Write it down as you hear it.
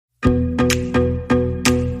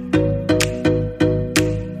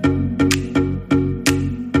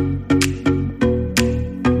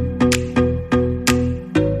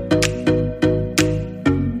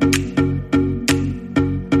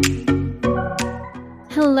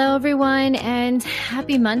Hello, everyone, and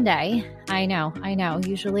happy Monday. I know.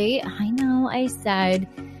 Usually, I said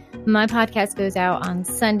my podcast goes out on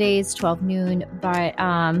Sundays, 12 noon, but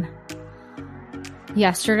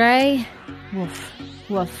yesterday,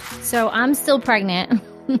 woof. So I'm still pregnant.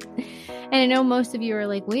 And I know most of you are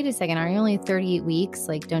like, wait a second, are you only 38 weeks?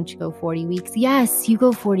 Like, don't you go 40 weeks? Yes, you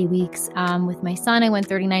go 40 weeks. With my son, I went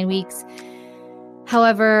 39 weeks.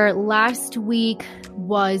 However, last week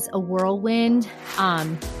was a whirlwind.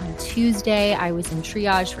 On Tuesday, I was in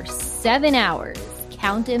triage for 7 hours.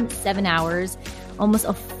 Count them, 7 hours, almost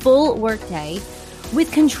a full workday, with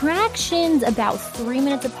contractions about 3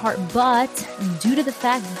 minutes apart. But due to the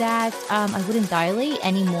fact that I wouldn't dilate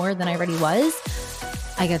any more than I already was,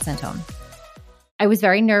 I got sent home. I was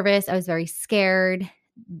very nervous. I was very scared.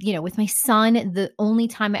 You know, with my son, the only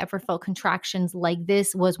time I ever felt contractions like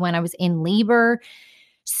this was when I was in labor.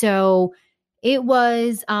 So it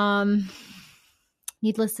was,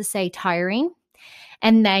 needless to say, tiring.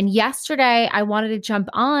 And then yesterday, I wanted to jump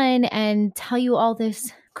on and tell you all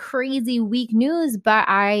this crazy weak news, but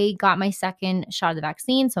I got my second shot of the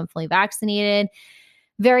vaccine, so I'm fully vaccinated.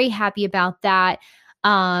 Very happy about that.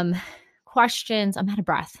 Questions. I'm out of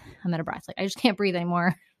breath. Like, I just can't breathe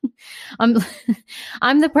anymore. I'm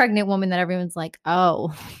the pregnant woman that everyone's like,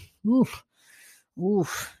 oh, oof,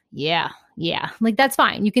 yeah. Like, that's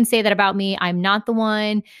fine. You can say that about me. I'm not the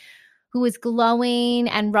one who is glowing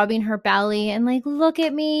and rubbing her belly and like, look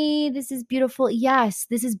at me. This is beautiful. Yes,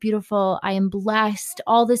 this is beautiful. I am blessed.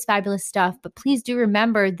 All this fabulous stuff. But please do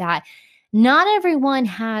remember that not everyone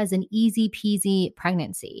has an easy peasy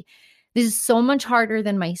pregnancy. This is so much harder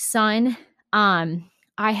than my son. I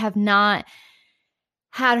have not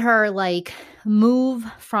had her like move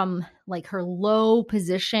from like her low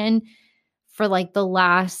position for like the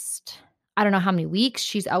last, I don't know how many weeks.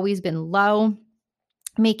 She's always been low,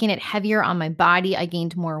 making it heavier on my body. I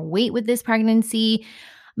gained more weight with this pregnancy.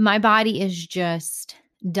 My body is just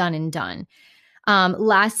done and done.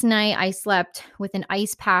 Last night I slept with an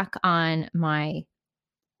ice pack on my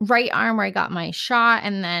right arm where I got my shot.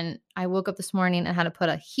 And then I woke up this morning and had to put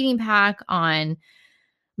a heating pack on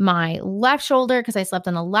my left shoulder because I slept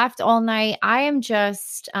on the left all night. I am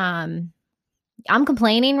just, I'm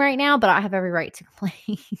complaining right now, but I have every right to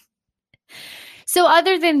complain. So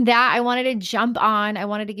other than that, I wanted to jump on. I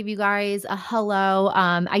wanted to give you guys a hello.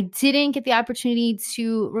 I didn't get the opportunity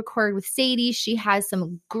to record with Sadie. She has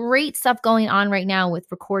some great stuff going on right now with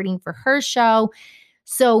recording for her show.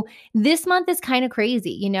 So this month is kind of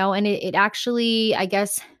crazy, you know, and it actually, I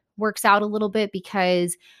guess, works out a little bit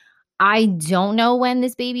because I don't know when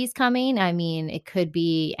this baby is coming. I mean, it could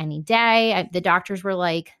be any day. The doctors were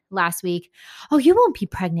like last week, oh, you won't be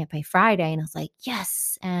pregnant by Friday. And I was like,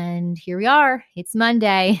 yes. And here we are. It's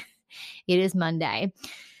Monday. It is Monday.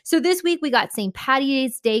 So this week we got St.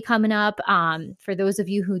 Patty's Day coming up. For those of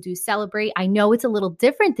you who do celebrate, I know it's a little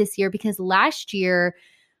different this year because last year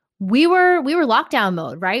we were lockdown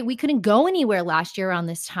mode, right? We couldn't go anywhere last year around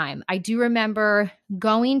this time. I do remember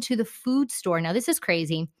going to the food store. Now, this is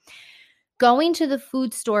crazy. Going to the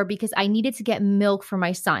food store because I needed to get milk for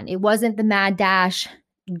my son. It wasn't the mad dash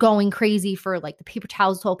going crazy for like the paper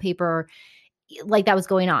towels, toilet paper, like that was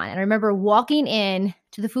going on. And I remember walking in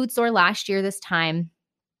to the food store last year, this time,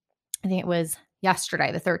 I think it was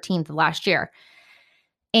yesterday, the 13th of last year.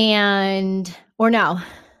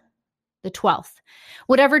 The 12th,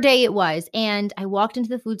 whatever day it was. And I walked into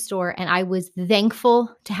the food store and I was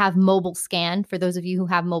thankful to have mobile scan. For those of you who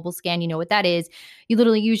have mobile scan, you know what that is. You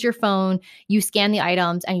literally use your phone, you scan the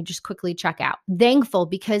items, and you just quickly check out. Thankful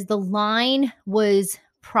because the line was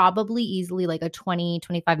probably easily like a 20,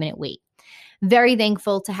 25-minute wait. Very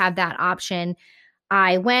thankful to have that option.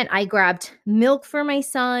 I grabbed milk for my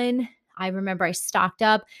son. I remember I stocked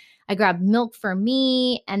up. I grabbed milk for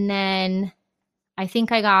me. And then I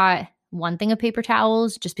think I got one thing of paper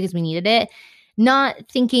towels just because we needed it, not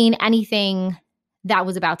thinking anything that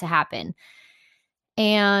was about to happen.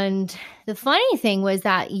 And the funny thing was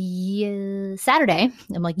that Saturday,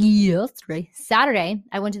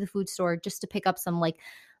 I went to the food store just to pick up some like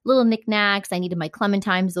little knickknacks. I needed my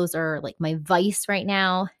clementines. Those are like my vice right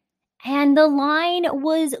now. And the line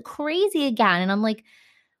was crazy again. And I'm like,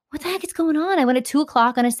 what the heck is going on? I went at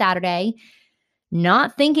 2:00 on a Saturday,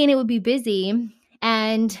 not thinking it would be busy.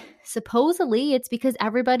 And supposedly it's because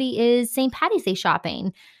everybody is St. Patty's Day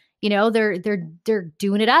shopping. You know, they're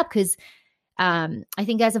doing it up because I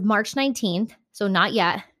think as of March 19th, so not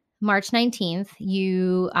yet, March 19th,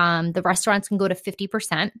 the restaurants can go to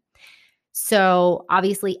 50%. So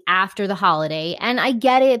obviously after the holiday, and I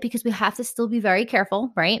get it because we have to still be very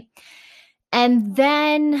careful, right? And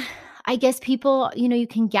then I guess people, you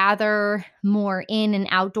can gather more in and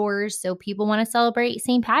outdoors. So people want to celebrate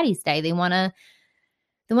St. Patty's Day. They want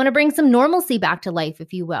to bring some normalcy back to life,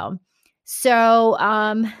 if you will. So,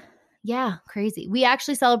 yeah, crazy. We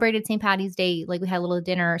actually celebrated St. Patty's Day. Like we had a little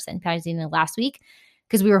dinner St. Patty's Day last week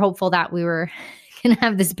because we were hopeful that we were going to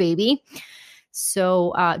have this baby.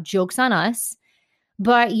 So, jokes on us.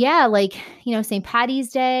 But yeah, St. Patty's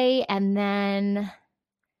Day, and then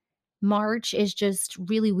March is just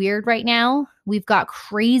really weird right now. We've got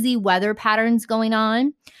crazy weather patterns going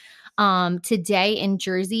on. Today in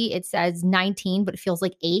Jersey, it says 19, but it feels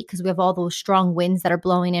like 8 because we have all those strong winds that are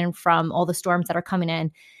blowing in from all the storms that are coming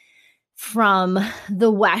in from the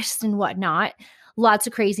west and whatnot. Lots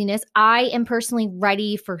of craziness. I am personally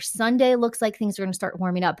ready for Sunday. Looks like things are going to start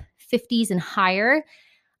warming up 50s and higher.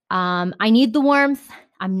 I need the warmth.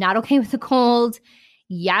 I'm not okay with the cold.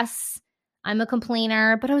 Yes, I'm a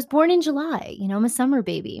complainer, but I was born in July. I'm a summer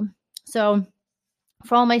baby. So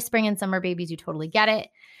for all my spring and summer babies, you totally get it.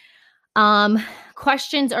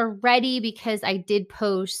 Questions are ready because I did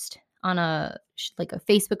post on a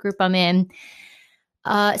Facebook group I'm in,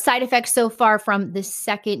 side effects so far from the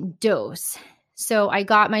second dose. So I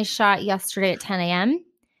got my shot yesterday at 10 a.m.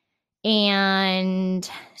 and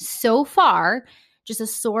so far, just a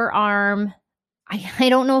sore arm. I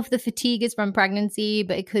don't know if the fatigue is from pregnancy,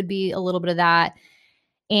 but it could be a little bit of that.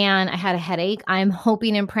 And I had a headache. I'm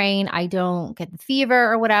hoping and praying I don't get the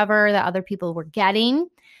fever or whatever that other people were getting.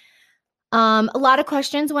 A lot of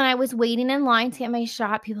questions when I was waiting in line to get my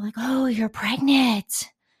shot. People were like, "Oh, you're pregnant."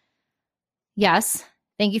 Yes.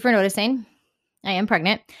 Thank you for noticing. I am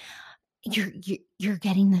pregnant. You're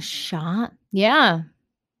getting the shot? Yeah.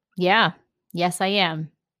 Yeah. Yes, I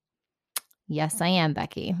am. Yes, I am,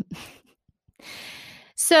 Becky.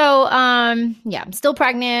 So, yeah, I'm still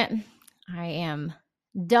pregnant. I am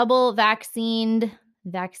double vaccinated.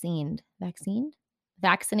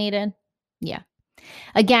 Yeah.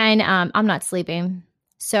 Again, I'm not sleeping.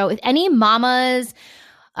 So if any mamas,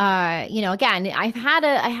 again, I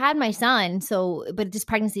had my son, but this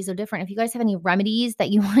pregnancy is so different. If you guys have any remedies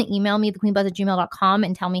that you want to email me, thequeenbuzz@gmail.com,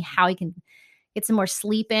 and tell me how I can get some more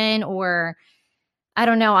sleep in, or I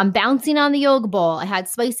don't know, I'm bouncing on the yoga bowl. I had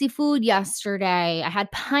spicy food yesterday. I had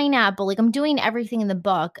pineapple. I'm doing everything in the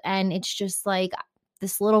book. And it's just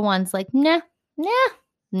this little one's like, nah,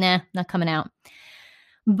 not coming out.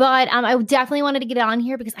 But I definitely wanted to get on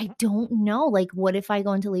here because I don't know, what if I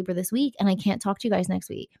go into labor this week and I can't talk to you guys next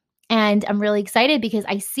week? And I'm really excited because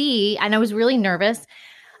I see, and I was really nervous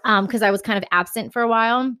because I was kind of absent for a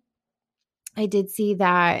while. I did see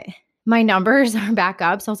that my numbers are back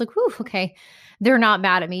up. So I was like, whew, okay. They're not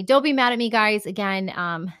mad at me. Don't be mad at me, guys. Again,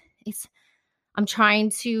 I'm trying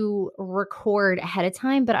to record ahead of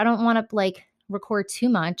time, but I don't want to record too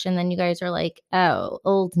much. And then you guys are like, oh,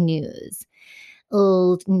 old news.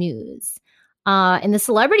 In the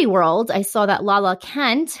celebrity world, I saw that Lala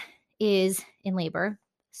Kent is in labor.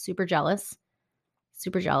 Super jealous.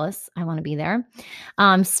 I want to be there.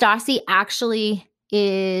 Stassi actually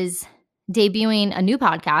is debuting a new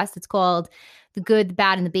podcast. It's called The Good, the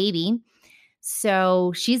Bad, and the Baby.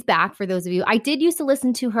 So she's back for those of you. I did used to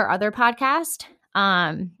listen to her other podcast.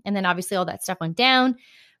 And then obviously all that stuff went down,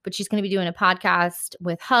 but she's going to be doing a podcast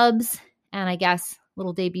with Hubs and I guess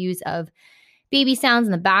little debuts of baby sounds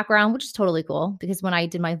in the background, which is totally cool because when I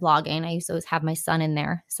did my vlogging, I used to always have my son in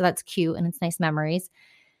there. So that's cute and it's nice memories.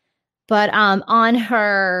 But on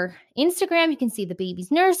her Instagram, you can see the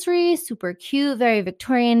baby's nursery, super cute, very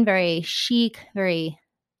Victorian, very chic, very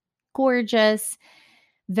gorgeous,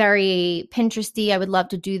 very Pinteresty. I would love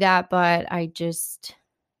to do that, but I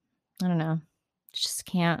don't know. Just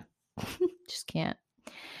can't. Just can't.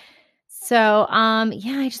 So,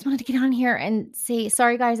 yeah, I just wanted to get on here and say,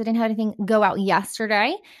 sorry guys, I didn't have anything go out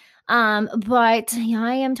yesterday. But yeah,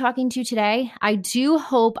 I am talking to you today. I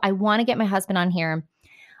want to get my husband on here,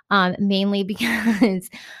 mainly because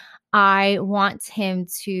I want him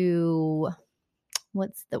to,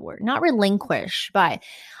 what's the word? Not relinquish, but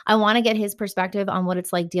I want to get his perspective on what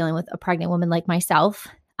it's like dealing with a pregnant woman like myself.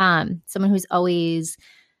 Someone who's always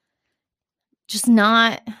just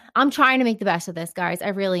not, I'm trying to make the best of this, guys. I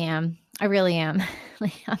really am. I'm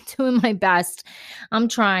doing my best. I'm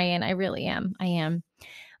trying. I really am. I am.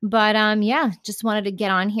 But yeah, just wanted to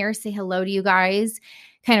get on here, say hello to you guys,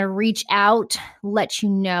 kind of reach out, let you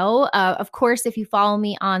know. Of course, if you follow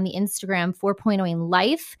me on the Instagram 4.0ing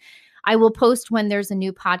Life, I will post when there's a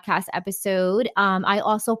new podcast episode. I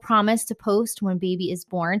also promise to post when baby is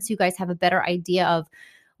born, so you guys have a better idea of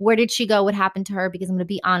where did she go, what happened to her, because I'm going to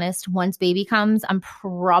be honest, once baby comes, I'm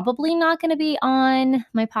probably not going to be on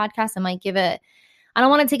my podcast. I might give it I don't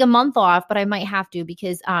want to take a month off, but I might have to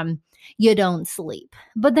because you don't sleep.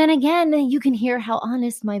 But then again, you can hear how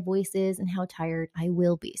honest my voice is and how tired I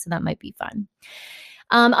will be. So that might be fun.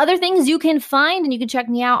 Other things you can find, and you can check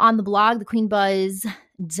me out on the blog,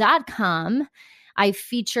 thequeenbuzz.com. I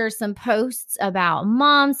feature some posts about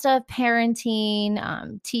mom stuff,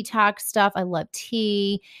 parenting, tea talk stuff. I love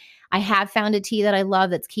tea. I have found a tea that I love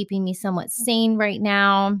that's keeping me somewhat sane right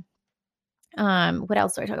now. What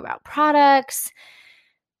else do I talk about? Products,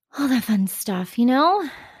 all that fun stuff, Yeah.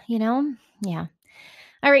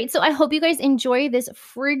 All right. So I hope you guys enjoy this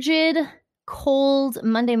frigid, cold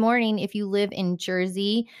Monday morning if you live in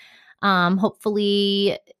Jersey.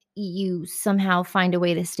 Hopefully you somehow find a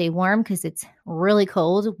way to stay warm because it's really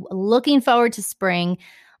cold. Looking forward to spring.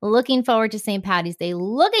 Looking forward to St. Paddy's Day.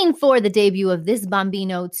 Looking for the debut of this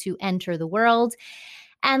bambino to enter the world.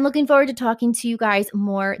 And looking forward to talking to you guys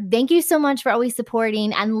more. Thank you so much for always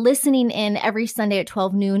supporting and listening in every Sunday at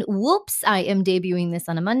 12 noon. Whoops, I am debuting this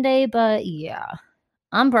on a Monday, but yeah,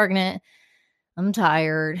 I'm pregnant. I'm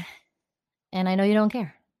tired. And I know you don't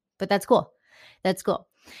care, but that's cool. That's cool.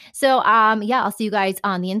 So, yeah, I'll see you guys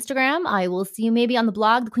on the Instagram. I will see you maybe on the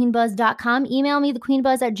blog, thequeenbuzz.com. Email me,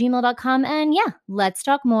 thequeenbuzz@gmail.com. And yeah, let's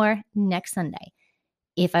talk more next Sunday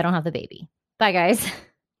if I don't have the baby. Bye, guys.